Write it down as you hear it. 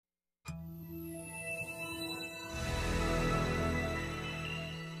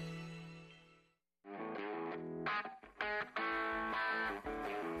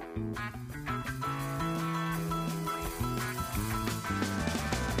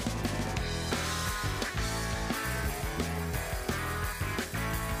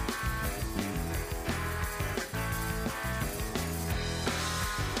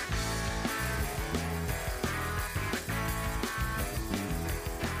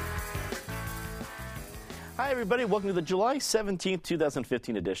Hi, everybody. Welcome to the July 17th,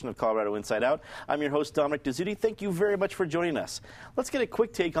 2015 edition of Colorado Inside Out. I'm your host, Dominic Dezzutti. Thank you very much for joining us. Let's get a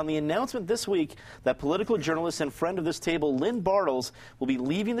quick take on the announcement this week that political journalist and friend of this table, Lynn Bartels, will be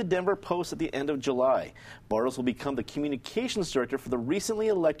leaving the Denver Post at the end of July. Bartels will become the communications director for the recently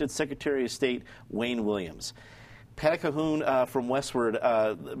elected Secretary of State, Wayne Williams. Pat Cahoon from Westward,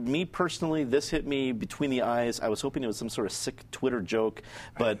 me personally, this hit me between the eyes. I was hoping it was some sort of sick Twitter joke,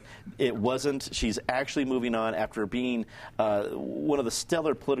 but it wasn't. She's actually moving on after being one of the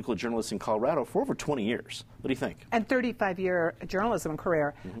stellar political journalists in Colorado for over 20 years. What do you think? And 35-year journalism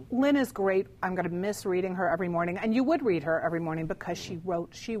career. Lynn is great. I'm going to miss reading her every morning. And you would read her every morning because she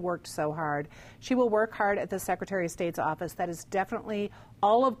worked so hard. She will work hard at the Secretary of State's office. That is definitely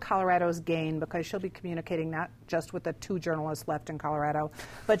all of Colorado's gain because she'll be communicating not just with the 2 journalists left in Colorado,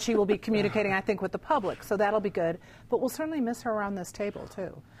 but she will be communicating, I think, with the public. So that'll be good. But we'll certainly miss her around this table,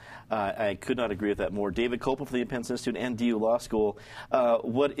 too. I could not agree with that more. David Kopel from the Penn Institute and DU Law School.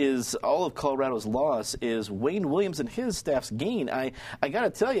 What is all of Colorado's loss is Wayne Williams and his staff's gain. I got to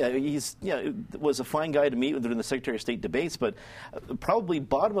tell you, he's was a fine guy to meet with during the Secretary of State debates, but probably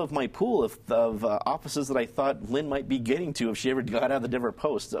bottom of my pool of offices that I thought Lynn might be getting to if she ever got out of the Denver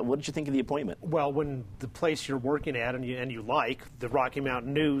Post. What did you think of the appointment? Well, when the place you're working at and you like, the Rocky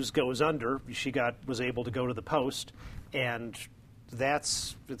Mountain News goes under, she was able to go to the Post, and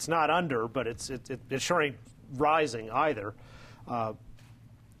it's not under, but it sure ain't rising either.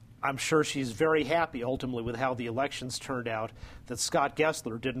 I'm sure she's very happy ultimately with how the elections turned out, that Scott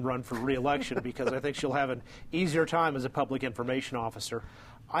Gessler didn't run for re-election because I think she'll have an easier time as a public information officer.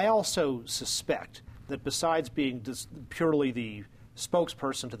 I also suspect that besides being purely the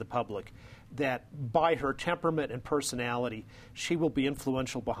spokesperson to the public, that by her temperament and personality, she will be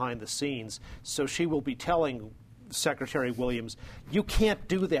influential behind the scenes. So she will be telling Secretary Williams, you can't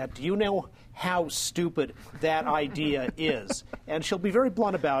do that. Do you know how stupid that idea is? And she'll be very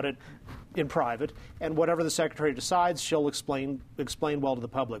blunt about it in private, and whatever the Secretary decides, she'll explain well to the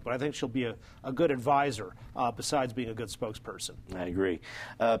public. But I think she'll be a good advisor, besides being a good spokesperson. I agree.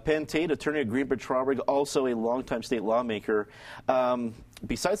 Penn Tate, attorney at Greenberg Traurig, also a longtime state lawmaker.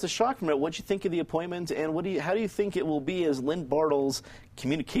 Besides the shock from it, what did you think of the appointment, and how do you think it will be as Lynn Bartels'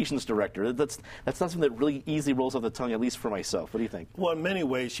 communications director? That's not something that really easily rolls off the tongue, at least for myself. What do you think? Well, in many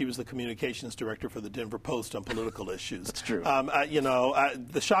ways, she was the communications director for the Denver Post on political issues. That's true.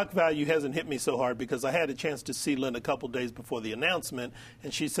 The shock value hasn't hit me so hard because I had a chance to see Lynn a couple days before the announcement,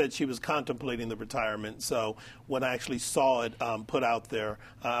 and she said she was contemplating the retirement. So when I actually saw it put out there,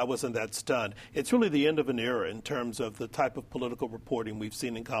 I wasn't that stunned. It's really the end of an era in terms of the type of political reporting we've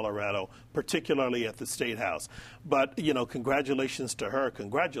seen in Colorado, particularly at the State House. But, congratulations to her.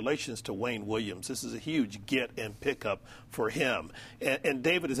 Congratulations to Wayne Williams. This is a huge get and pickup for him. And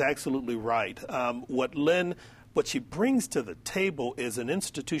David is absolutely right. What she brings to the table is an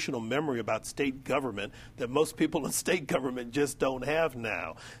institutional memory about state government that most people in state government just don't have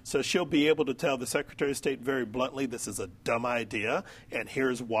now. So she'll be able to tell the Secretary of State very bluntly, this is a dumb idea, and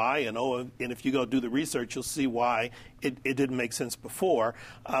here's why. And if you go do the research, you'll see why it didn't make sense before.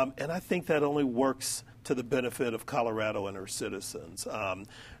 And I think that only works to the benefit of Colorado and her citizens.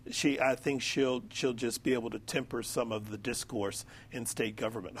 I think she'll just be able to temper some of the discourse in state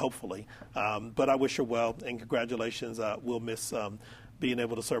government, hopefully. But I wish her well, and congratulations. We'll miss being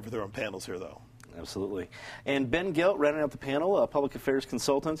able to serve with her on panels here, though. Absolutely. And Ben Gelt, rounding out the panel, a public affairs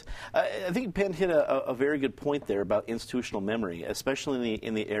consultant. I think Ben hit a very good point there about institutional memory, especially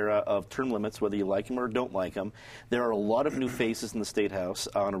in the era of term limits, whether you like them or don't like them. There are a lot of new faces in the State House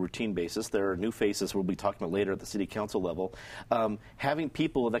on a routine basis. There are new faces we'll be talking about later at the City Council level. Having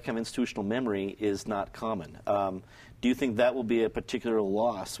people with that kind of institutional memory is not common. Do you think that will be a particular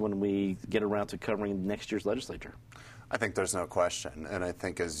loss when we get around to covering next year's legislature? I think there's no question, and I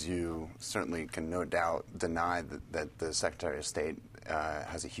think as you certainly can no doubt deny that the Secretary of State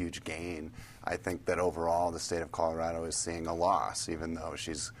has a huge gain, I think that overall the state of Colorado is seeing a loss, even though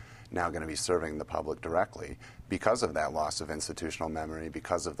she's now going to be serving the public directly because of that loss of institutional memory,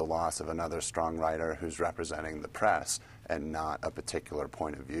 because of the loss of another strong writer who's representing the press and not a particular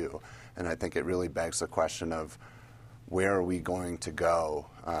point of view. And I think it really begs the question of where are we going to go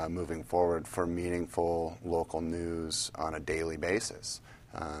moving forward for meaningful local news on a daily basis?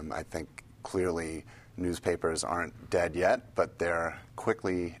 I think clearly newspapers aren't dead yet, but they're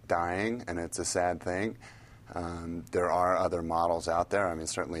quickly dying, and it's a sad thing. There are other models out there. I mean,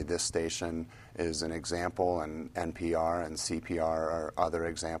 certainly this station is an example, and NPR and CPR are other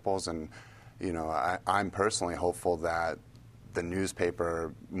examples. And, you know, I'm personally hopeful that the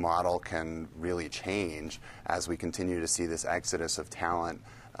newspaper model can really change as we continue to see this exodus of talent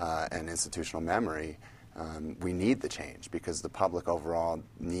and institutional memory. We need the change because the public overall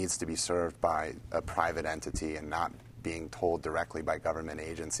needs to be served by a private entity and not being told directly by government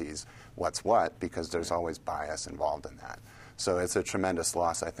agencies what's what, because there's always bias involved in that. So it's a tremendous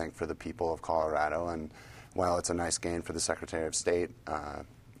loss, I think, for the people of Colorado. And while it's a nice gain for the Secretary of State,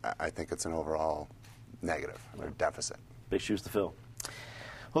 I think it's an overall negative or deficit. Big shoes to fill.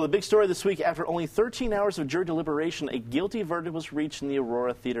 Well, the big story this week, after only 13 hours of jury deliberation, a guilty verdict was reached in the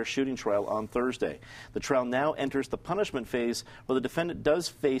Aurora Theater shooting trial on Thursday. The trial now enters the punishment phase, where the defendant does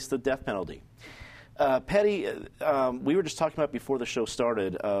face the death penalty. Patty, we were just talking about before the show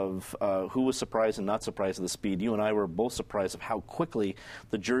started of who was surprised and not surprised at the speed. You and I were both surprised of how quickly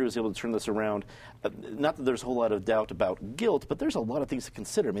the jury was able to turn this around. Not that there's a whole lot of doubt about guilt, but there's a lot of things to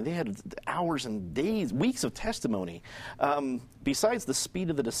consider. I mean, they had hours and days, weeks of testimony. Besides the speed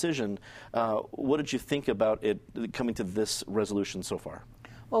of the decision, what did you think about it coming to this resolution so far?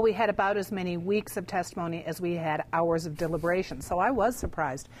 Well, we had about as many weeks of testimony as we had hours of deliberation, so I was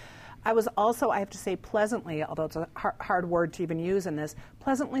surprised. I was also, I have to say, pleasantly, although it's a hard word to even use in this,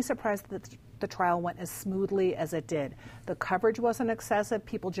 pleasantly surprised that the trial went as smoothly as it did. The coverage wasn't excessive.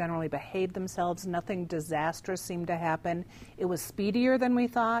 People generally behaved themselves. Nothing disastrous seemed to happen. It was speedier than we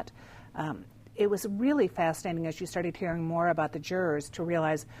thought. It was really fascinating as you started hearing more about the jurors to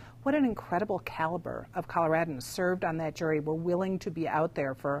realize what an incredible caliber of Coloradans served on that jury, were willing to be out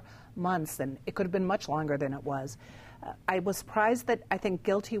there for months, and it could have been much longer than it was. I was surprised that I think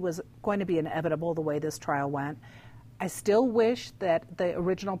guilty was going to be inevitable the way this trial went. I still wish that the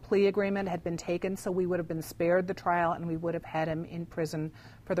original plea agreement had been taken so we would have been spared the trial and we would have had him in prison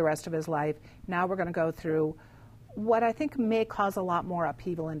for the rest of his life. Now we're going to go through what I think may cause a lot more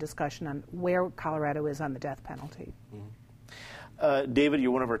upheaval and discussion on where Colorado is on the death penalty. Mm-hmm. David, you're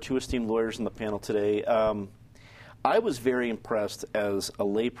one of our two esteemed lawyers in the panel today. I was very impressed as a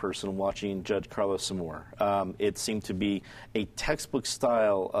layperson watching Judge Carlos Zamora. It seemed to be a textbook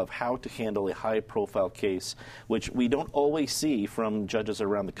style of how to handle a high-profile case, which we don't always see from judges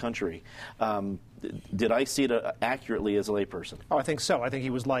around the country. Did I see it accurately as a layperson? Oh, I think so. I think he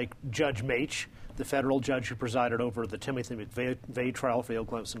was like Judge Mach, the federal judge who presided over the Timothy McVeigh trial for the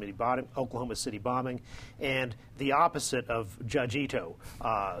Oklahoma City bombing, and the opposite of Judge Ito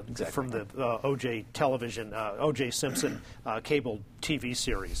from the O.J. television, O.J. Simpson cable TV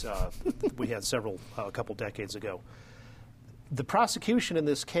series we had a couple decades ago. The prosecution in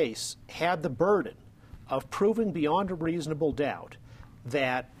this case had the burden of proving beyond a reasonable doubt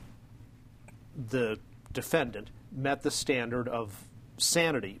that the defendant met the standard of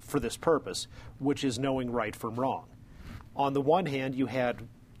sanity for this purpose, which is knowing right from wrong. On the one hand, you had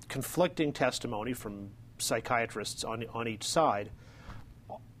conflicting testimony from psychiatrists on each side.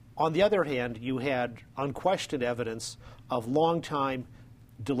 On the other hand, you had unquestioned evidence of long-time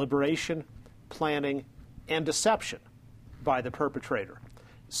deliberation, planning, and deception by the perpetrator.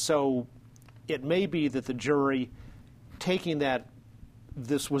 So it may be that the jury, taking that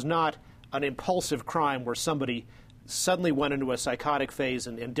this was not an impulsive crime where somebody suddenly went into a psychotic phase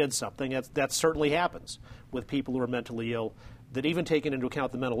and did something. That certainly happens with people who are mentally ill, that even taking into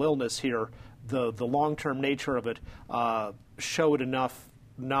account the mental illness here, the long-term nature of it showed enough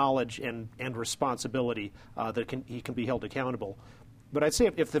knowledge and responsibility that he can be held accountable. But I'd say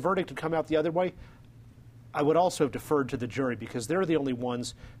if the verdict had come out the other way, I would also have deferred to the jury because they're the only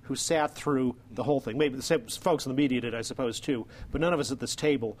ones who sat through the whole thing. Maybe the same folks in the media did, I suppose, too. But none of us at this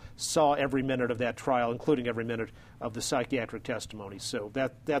table saw every minute of that trial, including every minute of the psychiatric testimony. So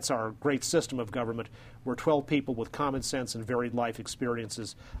that's our great system of government, where 12 people with common sense and varied life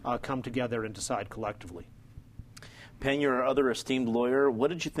experiences come together and decide collectively. Penn, you're our other esteemed lawyer. What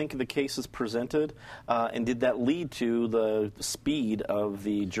did you think of the cases presented, and did that lead to the speed of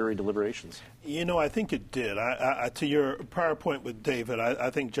the jury deliberations? You know, I think it did. To your prior point with David, I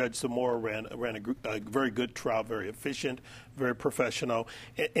think Judge Zamora ran a very good trial, very efficient, very professional.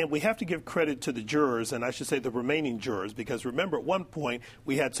 And we have to give credit to the jurors, and I should say the remaining jurors, because remember at one point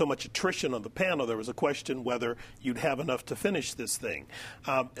we had so much attrition on the panel, there was a question whether you'd have enough to finish this thing.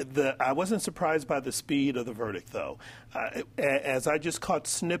 I wasn't surprised by the speed of the verdict, though. As I just caught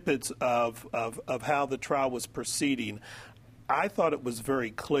snippets of how the trial was proceeding, I thought it was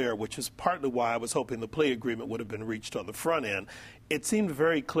very clear, which is partly why I was hoping the plea agreement would have been reached on the front end. It seemed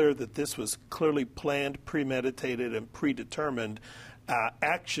very clear that this was clearly planned, premeditated, and predetermined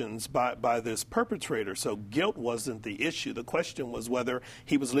actions by this perpetrator. So guilt wasn't the issue. The question was whether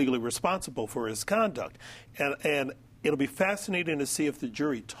he was legally responsible for his conduct. And it'll be fascinating to see if the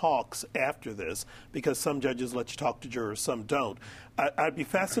jury talks after this, because some judges let you talk to jurors, some don't. I'd be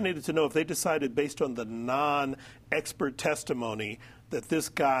fascinated to know if they decided, based on the non-expert testimony, that this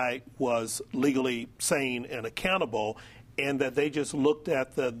guy was legally sane and accountable, and that they just looked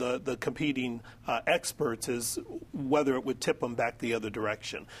at the competing experts as whether it would tip them back the other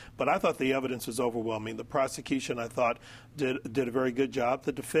direction. But I thought the evidence was overwhelming. The prosecution, I thought, did a very good job.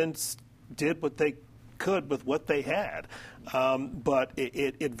 The defense did what they could with what they had. But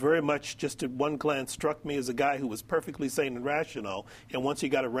it very much, just at one glance, struck me as a guy who was perfectly sane and rational, and once he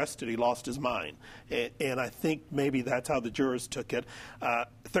got arrested, he lost his mind. And I think maybe that's how the jurors took it.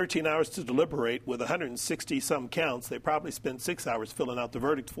 13 hours to deliberate with 160-some counts. They probably spent 6 hours filling out the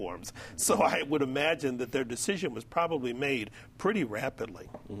verdict forms. So I would imagine that their decision was probably made pretty rapidly.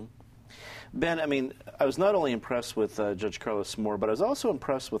 Mm-hmm. Ben, I mean, I was not only impressed with Judge Carlos Moore, but I was also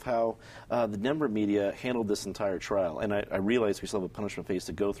impressed with how the Denver media handled this entire trial. And I realize we still have a punishment phase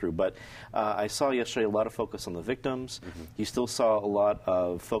to go through, but I saw yesterday a lot of focus on the victims. Mm-hmm. You still saw a lot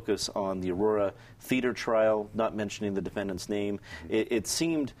of focus on the Aurora Theater Trial, not mentioning the defendant's name. Mm-hmm. It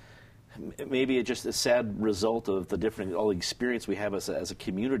seemed maybe just a sad result of all the experience we have as a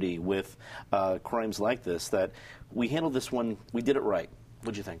community with crimes like this, that we handled this one, we did it right.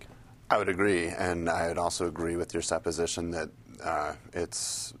 What do you think? I would agree, and I would also agree with your supposition that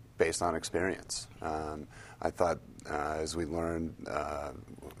it's based on experience. I thought as we learned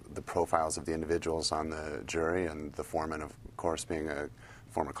the profiles of the individuals on the jury, and the foreman, of course, being a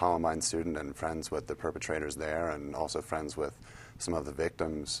former Columbine student and friends with the perpetrators there, and also friends with some of the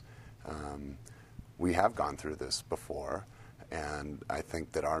victims, we have gone through this before, and I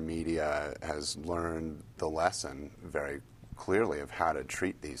think that our media has learned the lesson very clearly of how to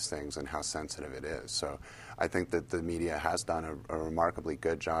treat these things and how sensitive it is. So I think that the media has done a remarkably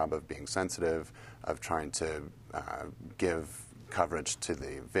good job of being sensitive, of trying to give coverage to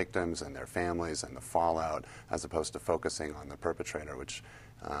the victims and their families and the fallout, as opposed to focusing on the perpetrator, which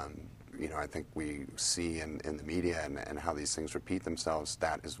I think we see in the media and how these things repeat themselves.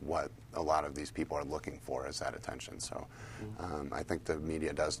 That is what a lot of these people are looking for, is that attention. So I think the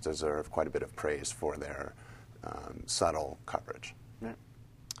media does deserve quite a bit of praise for their subtle coverage. Right.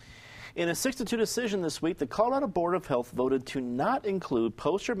 In a 6-2 decision this week, the Colorado Board of Health voted to not include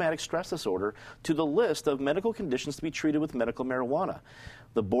post-traumatic stress disorder to the list of medical conditions to be treated with medical marijuana.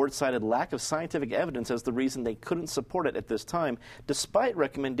 The board cited lack of scientific evidence as the reason they couldn't support it at this time, despite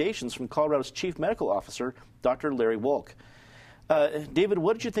recommendations from Colorado's chief medical officer, Dr. Larry Wolk. David,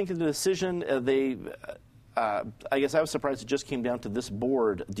 what did you think of the decision? I guess I was surprised it just came down to this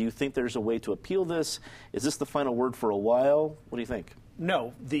board. Do you think there's a way to appeal this? Is this the final word for a while? What do you think?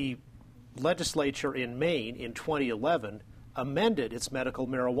 No. The legislature in Maine in 2011 amended its medical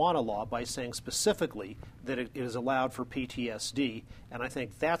marijuana law by saying specifically that it is allowed for PTSD, and I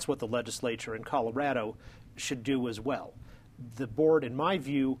think that's what the legislature in Colorado should do as well. The board, in my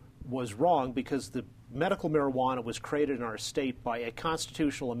view, was wrong because the medical marijuana was created in our state by a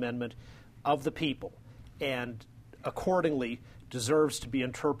constitutional amendment of the people, and accordingly deserves to be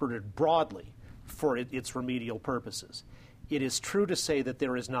interpreted broadly for its remedial purposes. It is true to say that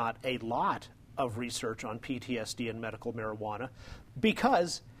there is not a lot of research on PTSD and medical marijuana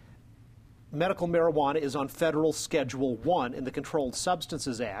because medical marijuana is on federal Schedule 1 in the Controlled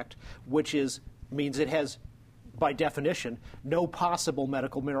Substances Act, which means it has, by definition, no possible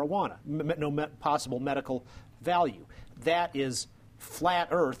medical marijuana, possible medical value. That is flat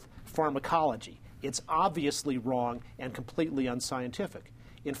earth pharmacology. It's obviously wrong and completely unscientific.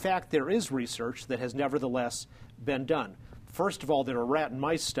 In fact, there is research that has nevertheless been done. First of all, there are rat and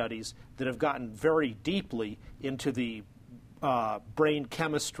mice studies that have gotten very deeply into the brain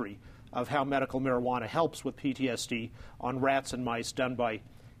chemistry of how medical marijuana helps with PTSD on rats and mice, done by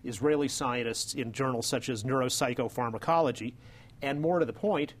Israeli scientists in journals such as Neuropsychopharmacology. And more to the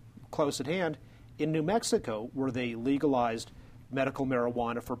point, close at hand, in New Mexico, where they legalized medical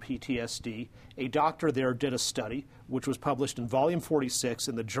marijuana for PTSD, a doctor there did a study, which was published in Volume 46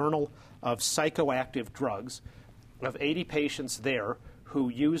 in the Journal of Psychoactive Drugs, of 80 patients there who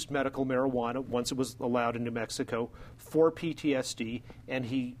used medical marijuana once it was allowed in New Mexico for PTSD, and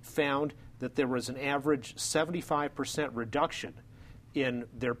he found that there was an average 75% reduction in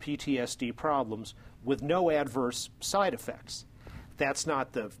their PTSD problems with no adverse side effects. That's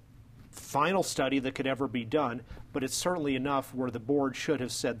not the final study that could ever be done, but it's certainly enough where the board should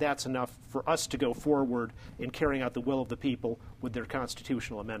have said that's enough for us to go forward in carrying out the will of the people with their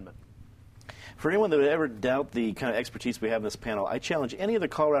constitutional amendment. For anyone that would ever doubt the kind of expertise we have in this panel, I challenge any other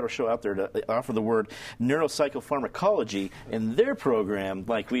Colorado show out there to offer the word neuropsychopharmacology in their program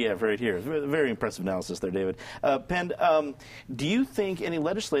like we have right here. Very impressive analysis there, David. Penn, do you think any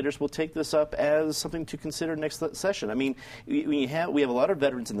legislators will take this up as something to consider next session? I mean, we have a lot of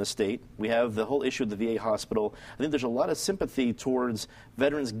veterans in the state. We have the whole issue of the VA hospital. I think there's a lot of sympathy towards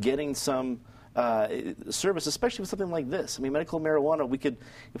veterans getting some service, especially with something like this. I mean, medical marijuana,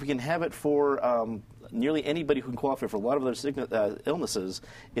 if we can have it for nearly anybody who can qualify for a lot of other illnesses,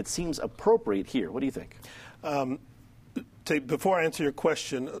 it seems appropriate here. What do you think? Before I answer your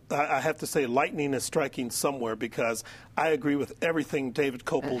question, I have to say lightning is striking somewhere, because I agree with everything David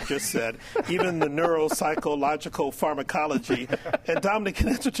Kopel just said, even the neuropsychological pharmacology. And Dominic, in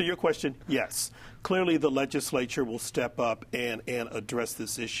answer to your question, yes. Clearly the legislature will step up and address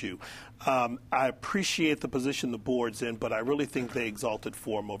this issue. I appreciate the position the board's in, but I really think they exalted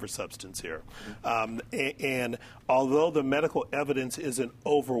form over substance here. And although the medical evidence isn't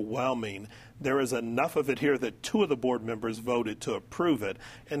overwhelming, there is enough of it here that 2 of the board members voted to approve it.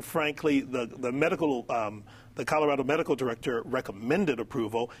 And frankly, the Colorado medical director recommended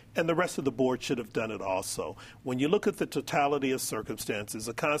approval, and the rest of the board should have done it also. When you look at the totality of circumstances,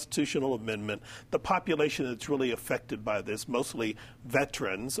 a constitutional amendment, the population that's really affected by this, mostly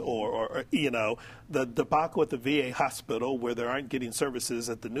veterans, or the debacle at the VA hospital where they aren't getting services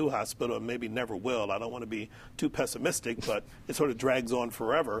at the new hospital and maybe never will. I don't want to be too pessimistic, but it sort of drags on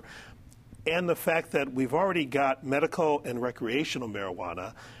forever. And the fact that we've already got medical and recreational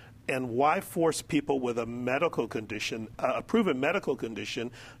marijuana. And why force people with a medical condition, a proven medical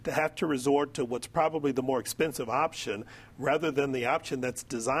condition, to have to resort to what's probably the more expensive option rather than the option that's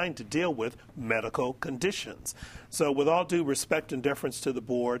designed to deal with medical conditions? So with all due respect and deference to the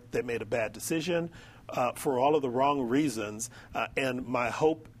board, they made a bad decision for all of the wrong reasons. And my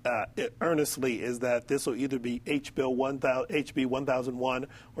hope earnestly is that this will either be HB 1001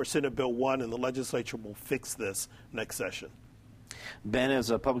 or Senate Bill 1, and the legislature will fix this next session. Ben,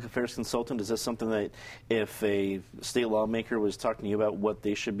 as a public affairs consultant, is this something that if a state lawmaker was talking to you about what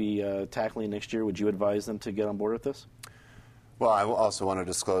they should be tackling next year, would you advise them to get on board with this? Well, I also want to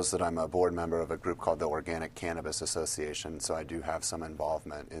disclose that I'm a board member of a group called the Organic Cannabis Association, so I do have some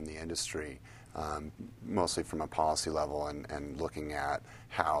involvement in the industry, mostly from a policy level and looking at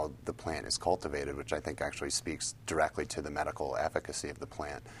how the plant is cultivated, which I think actually speaks directly to the medical efficacy of the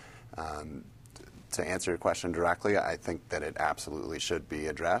plant. To answer your question directly, I think that it absolutely should be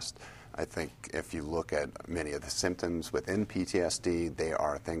addressed. I think if you look at many of the symptoms within PTSD, they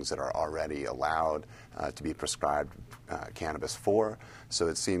are things that are already allowed to be prescribed cannabis for. So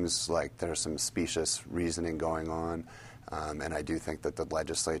it seems like there's some specious reasoning going on. And I do think that the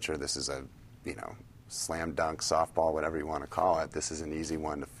legislature, this is a, slam dunk, softball, whatever you want to call it. This is an easy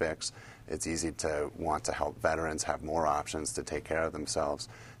one to fix. It's easy to want to help veterans have more options to take care of themselves.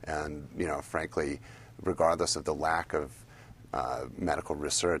 And, frankly, regardless of the lack of medical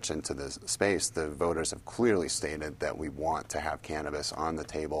research into this space, the voters have clearly stated that we want to have cannabis on the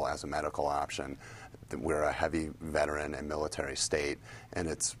table as a medical option. We're a heavy veteran and military state, and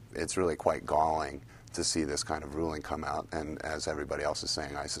it's really quite galling to see this kind of ruling come out. And as everybody else is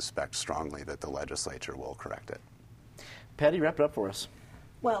saying, I suspect strongly that the legislature will correct it. Patty, wrap it up for us.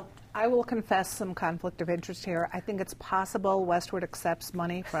 Well, I will confess some conflict of interest here. I think it's possible Westwood accepts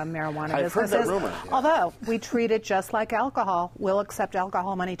money from marijuana I've businesses. heard that rumor. Yeah. Although we treat it just like alcohol, we'll accept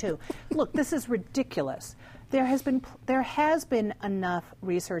alcohol money too. Look, this is ridiculous. There has been enough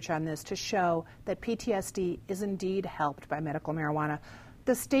research on this to show that PTSD is indeed helped by medical marijuana.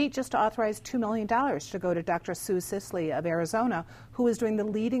 The state just authorized $2 million to go to Dr. Sue Sisley of Arizona, who is doing the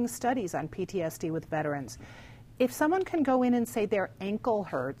leading studies on PTSD with veterans. If someone can go in and say their ankle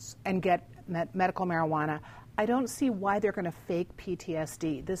hurts and get medical marijuana, I don't see why they're going to fake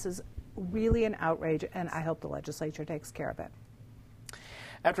PTSD. This is really an outrage, and I hope the legislature takes care of it.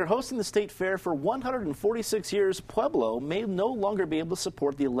 After hosting the state fair for 146 years, Pueblo may no longer be able to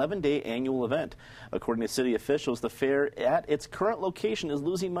support the 11-day annual event. According to city officials, the fair at its current location is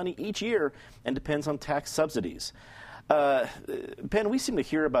losing money each year and depends on tax subsidies. Penn, we seem to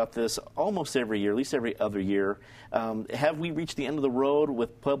hear about this almost every year, at least every other year. Have we reached the end of the road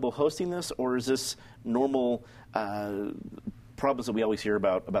with Pueblo hosting this, or is this normal problems that we always hear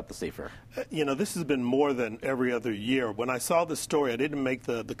about the state fair? This has been more than every other year. When I saw the story, I didn't make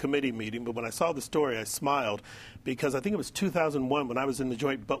the committee meeting, but when I saw the story, I smiled because I think it was 2001 when I was on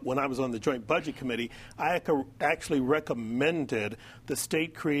the Joint Budget Committee. I actually recommended the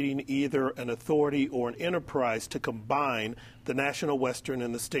state creating either an authority or an enterprise to combine the National Western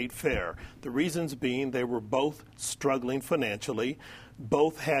and the State Fair. The reasons being they were both struggling financially,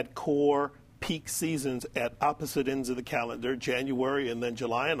 both had core peak seasons at opposite ends of the calendar, January and then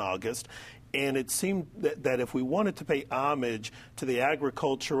July and August. And it seemed that if we wanted to pay homage to the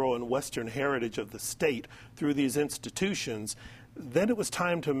agricultural and Western heritage of the state through these institutions, then it was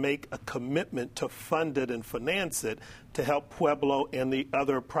time to make a commitment to fund it and finance it to help Pueblo and the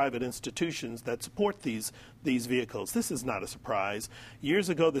other private institutions that support these vehicles. This is not a surprise. Years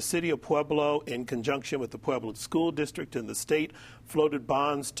ago, the city of Pueblo, in conjunction with the Pueblo School District and the state, floated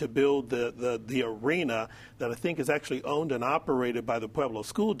bonds to build the arena that I think is actually owned and operated by the Pueblo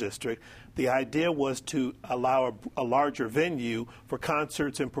School District. The idea was to allow a larger venue for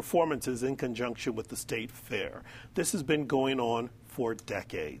concerts and performances in conjunction with the state fair. This has been going on for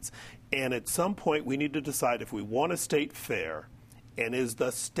decades. And at some point, we need to decide if we want a state fair, and is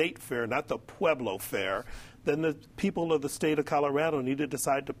the state fair, not the Pueblo fair, then the people of the state of Colorado need to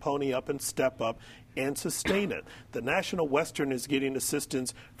decide to pony up and step up and sustain it. The National Western is getting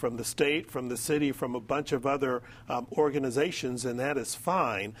assistance from the state, from the city, from a bunch of other organizations, and that is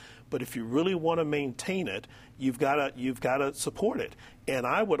fine. But if you really want to maintain it, you've got to support it. And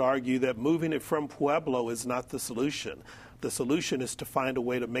I would argue that moving it from Pueblo is not the solution. The solution is to find a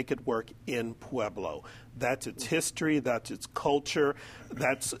way to make it work in Pueblo. That's its history, that's its culture,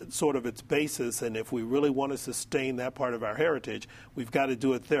 that's sort of its basis, and if we really want to sustain that part of our heritage, we've got to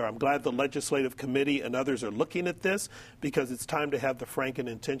do it there. I'm glad the Legislative Committee and others are looking at this because it's time to have the frank and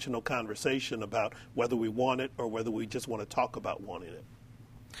intentional conversation about whether we want it or whether we just want to talk about wanting it.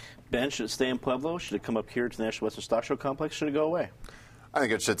 Ben, should it stay in Pueblo? Should it come up here to the National Western Stock Show Complex? Should it go away? I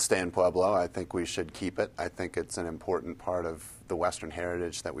think it should stay in Pueblo. I think we should keep it. I think it's an important part of the Western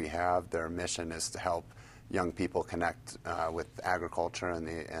heritage that we have. Their mission is to help young people connect with agriculture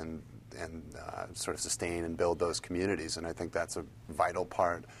and sort of sustain and build those communities. And I think that's a vital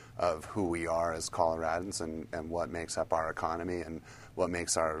part of who we are as Coloradans and what makes up our economy and what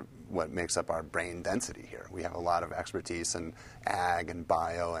makes up our brain density here. We have a lot of expertise in ag and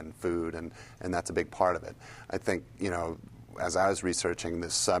bio and food, and that's a big part of it. I think, as I was researching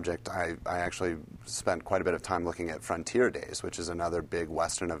this subject, I actually spent quite a bit of time looking at Frontier Days, which is another big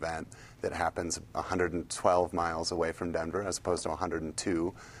Western event that happens 112 miles away from Denver as opposed to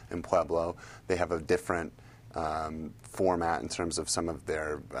 102 in Pueblo. They have a different format in terms of some of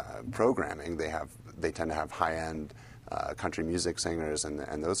their programming. They tend to have high-end country music singers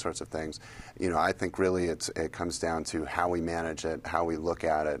and those sorts of things. I think really it comes down to how we manage it, how we look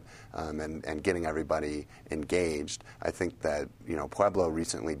at it, and getting everybody engaged. I think that Pueblo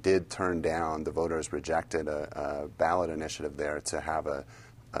recently did turn down, the voters rejected a ballot initiative there to have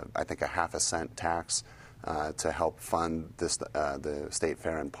I think a half a cent tax to help fund the state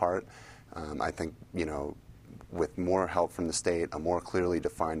fair in part. I think with more help from the state, a more clearly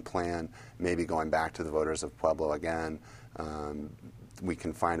defined plan, maybe going back to the voters of Pueblo again, we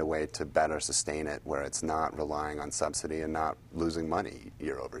can find a way to better sustain it where it's not relying on subsidy and not losing money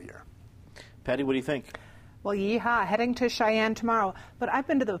year over year. Patty, what do you think? Well, yeehaw, heading to Cheyenne tomorrow. But I've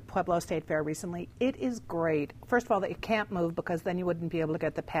been to the Pueblo State Fair recently. It is great. First of all, it can't move because then you wouldn't be able to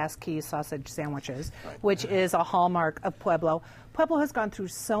get the passkey sausage sandwiches, which is a hallmark of Pueblo. Pueblo has gone through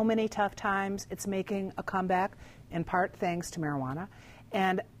so many tough times. It's making a comeback, in part thanks to marijuana.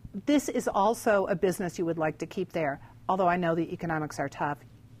 And this is also a business you would like to keep there. Although I know the economics are tough,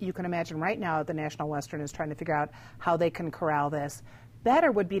 you can imagine right now the National Western is trying to figure out how they can corral this.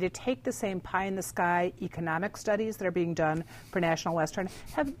 Better would be to take the same pie-in-the-sky economic studies that are being done for National Western,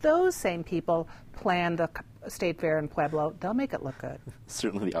 have those same people plan the state fair in Pueblo. They'll make it look good.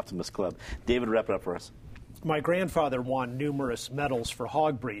 Certainly the Optimist Club. David, wrap it up for us. My grandfather won numerous medals for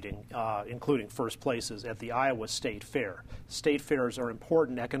hog breeding, including first places at the Iowa State Fair. State fairs are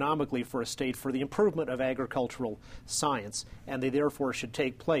important economically for a state for the improvement of agricultural science, and they therefore should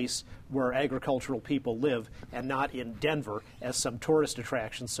take place where agricultural people live and not in Denver as some tourist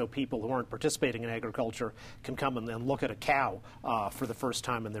attractions so people who aren't participating in agriculture can come and look at a cow for the first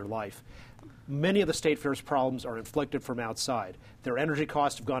time in their life. Many of the state fair's problems are inflicted from outside. Their energy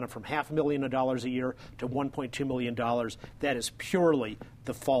costs have gone up from $500,000 a year to $1.2 million. That is purely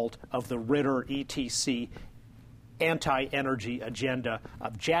the fault of the Ritter ETC anti-energy agenda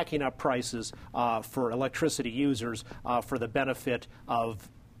of jacking up prices for electricity users for the benefit of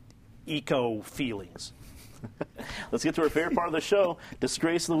eco feelings. Let's get to our favorite part of the show,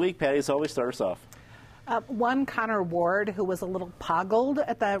 Disgrace of the Week. Patty, as always, start us off. One Connor Ward, who was a little poggled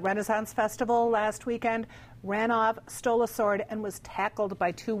at the Renaissance Festival last weekend, ran off, stole a sword, and was tackled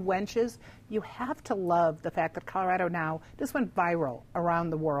by two wenches. You have to love the fact that Colorado now, this went viral around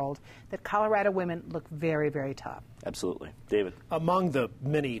the world, that Colorado women look very, very tough. Absolutely. David. Among the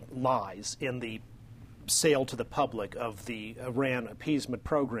many lies in the sale to the public of the Iran appeasement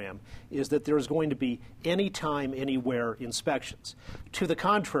program is that there is going to be anytime, anywhere inspections. To the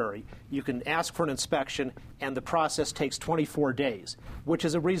contrary, you can ask for an inspection and the process takes 24 days, which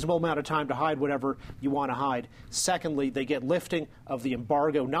is a reasonable amount of time to hide whatever you want to hide. Secondly, they get lifting of the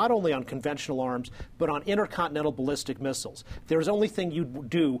embargo not only on conventional arms, but on intercontinental ballistic missiles. There's only thing you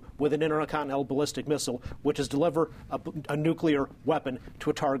do with an intercontinental ballistic missile, which is deliver a nuclear weapon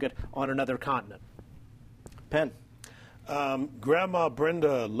to a target on another continent. Penn. Grandma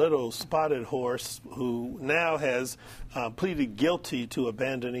Brenda Little Spotted Horse, who now has pleaded guilty to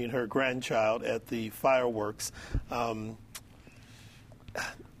abandoning her grandchild at the fireworks. I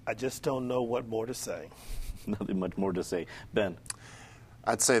just don't know what more to say. Nothing much more to say. Ben.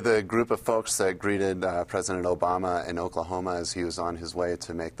 I'd say the group of folks that greeted President Obama in Oklahoma as he was on his way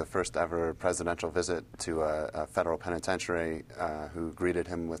to make the first ever presidential visit to a federal penitentiary, who greeted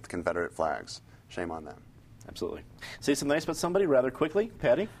him with Confederate flags. Shame on them. Absolutely. Say something nice about somebody rather quickly.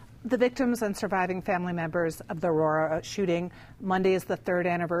 Patty? The victims and surviving family members of the Aurora shooting. Monday is the 3rd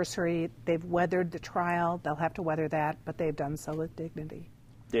anniversary. They've weathered the trial. They'll have to weather that, but they've done so with dignity.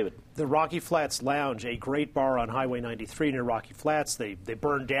 David. The Rocky Flats Lounge, a great bar on Highway 93 near Rocky Flats, they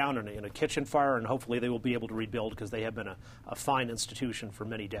burned down in a kitchen fire, and hopefully they will be able to rebuild because they have been a fine institution for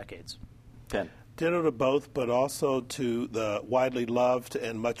many decades. Penn. Ditto to both, but also to the widely loved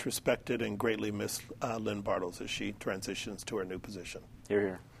and much respected and greatly missed Lynn Bartels as she transitions to her new position. Hear,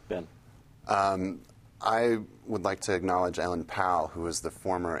 hear. Ben. I would like to acknowledge Ellen Powell, who was the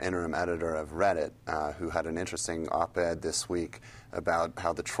former interim editor of Reddit, who had an interesting op-ed this week about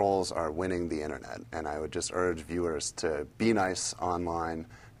how the trolls are winning the internet. And I would just urge viewers to be nice online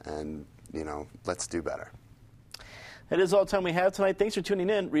and, let's do better. That is all the time we have tonight. Thanks for tuning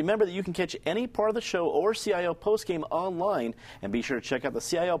in. Remember that you can catch any part of the show or CIO postgame online, and be sure to check out the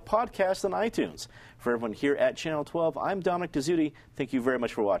CIO podcast on iTunes. For everyone here at Channel 12, I'm Dominic Dezzutti. Thank you very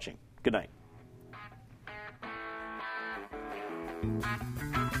much for watching. Good night.